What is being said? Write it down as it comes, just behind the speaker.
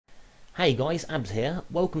Hey guys, Abs here.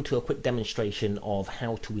 Welcome to a quick demonstration of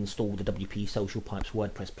how to install the WPSocialPipes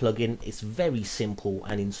WordPress plugin. It's very simple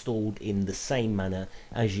and installed in the same manner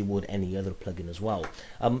as you would any other plugin as well.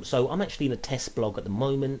 So I'm actually in a test blog at the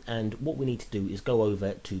moment, and what we need to do is go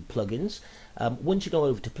over to plugins. Once you go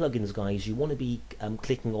over to plugins, guys, you want to be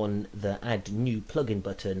clicking on the add new plugin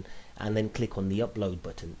button and then click on the upload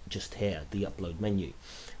button just here, the upload menu.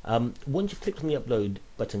 Once you've clicked on the upload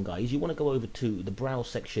button, guys, you want to go over to the browse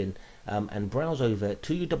section and browse over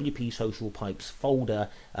to your WPSocialPipes folder,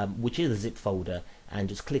 which is a zip folder, and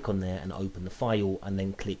just click on there and open the file and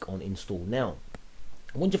then click on install now.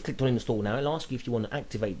 Once you've clicked on install now, it'll ask you if you want to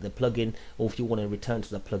activate the plugin or if you want to return to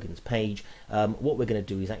the plugins page. What we're going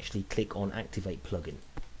to do is actually click on activate plugin.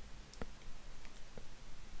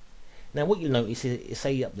 Now what you'll notice is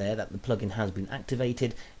say up there that the plugin has been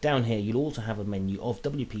activated. Down here you'll also have a menu of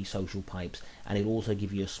WPSocialPipes, and it'll also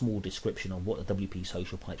give you a small description of what the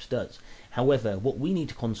WPSocialPipes does. However, what we need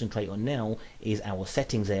to concentrate on now is our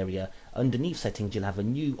settings area. Underneath settings you'll have a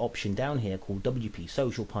new option down here called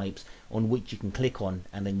WPSocialPipes, on which you can click on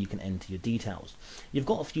and then you can enter your details. You've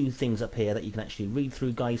got a few things up here that you can actually read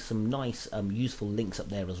through, guys, some nice useful links up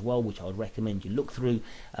there as well, which I would recommend you look through.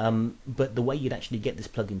 But the way you'd actually get this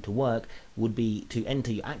plugin to work would be to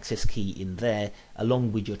enter your access key in there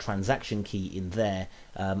along with your transaction key in there,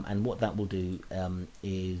 and what that will do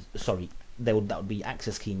is, that would be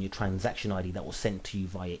access key and your transaction ID that was sent to you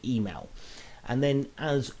via email. And then,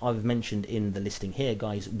 as I've mentioned in the listing here,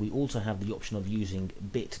 guys, we also have the option of using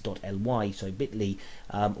bit.ly, so bit.ly,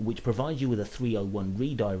 which provides you with a 301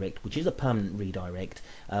 redirect, which is a permanent redirect.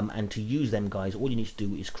 And to use them, guys, all you need to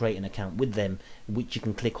do is create an account with them, which you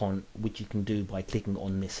can click on, which you can do by clicking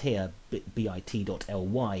on this here,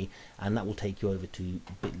 bit.ly, and that will take you over to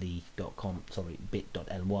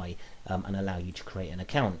bit.ly, and allow you to create an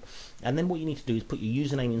account. And then what you need to do is put your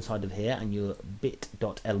username inside of here and your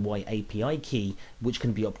bit.ly API key, which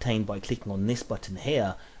can be obtained by clicking on this button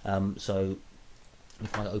here. So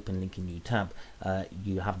if I open link in new tab,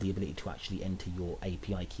 you have the ability to actually enter your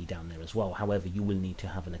API key down there as well. However, you will need to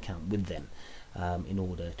have an account with them in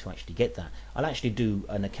order to actually get that. I'll actually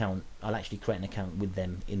create an account with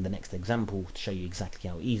them in the next example to show you exactly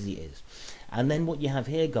how easy it is. And then what you have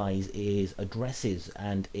here, guys, is addresses,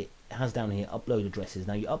 and it has down here upload addresses.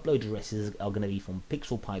 Now your upload addresses are going to be from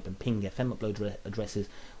PixelPipe and Ping FM. Upload addresses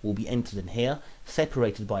will be entered in here,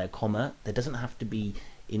 separated by a comma. There doesn't have to be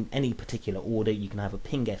in any particular order. You can have a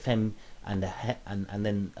Ping FM and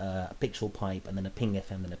then a PixelPipe and then a Ping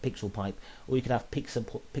FM and a PixelPipe, or you could have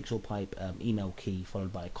PixelPipe email key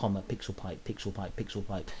followed by a comma, PixelPipe, PixelPipe,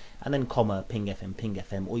 PixelPipe, and then comma, Ping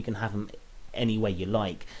FM, or you can have them any way you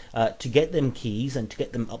like. To get them keys and to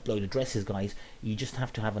get them upload addresses, guys, you just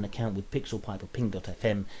have to have an account with PixelPipe or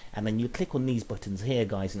Ping.fm, and then you click on these buttons here,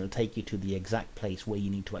 guys, and it'll take you to the exact place where you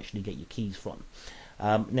need to actually get your keys from.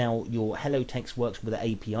 Now your hello text works with the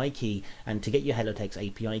API key, and to get your hello text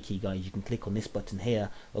API key, guys, you can click on this button here.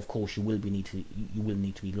 Of course, you will need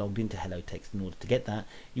to be logged into hello text in order to get that.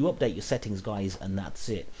 You update your settings, guys, and that's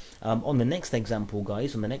it. On the next example,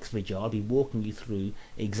 guys, on the next video, I'll be walking you through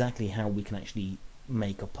exactly how we can actually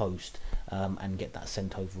make a post and get that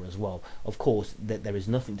sent over as well. Of course, there is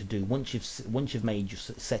nothing to do once you've made your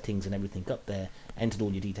settings and everything up there, entered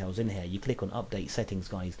all your details in here. You click on update settings,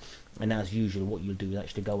 guys, and as usual what you'll do is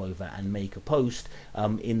actually go over and make a post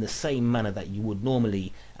in the same manner that you would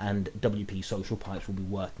normally, and WPSocialPipes will be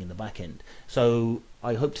working in the back end. So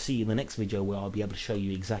I hope to see you in the next video, where I'll be able to show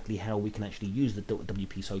you exactly how we can actually use the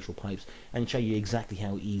WPSocialPipes and show you exactly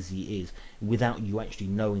how easy it is without you actually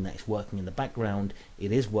knowing that it's working in the background.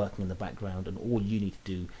 It is working in the background, and all you need to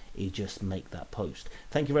do is just make that post.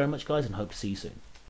 Thank you very much, guys, and hope to see you soon.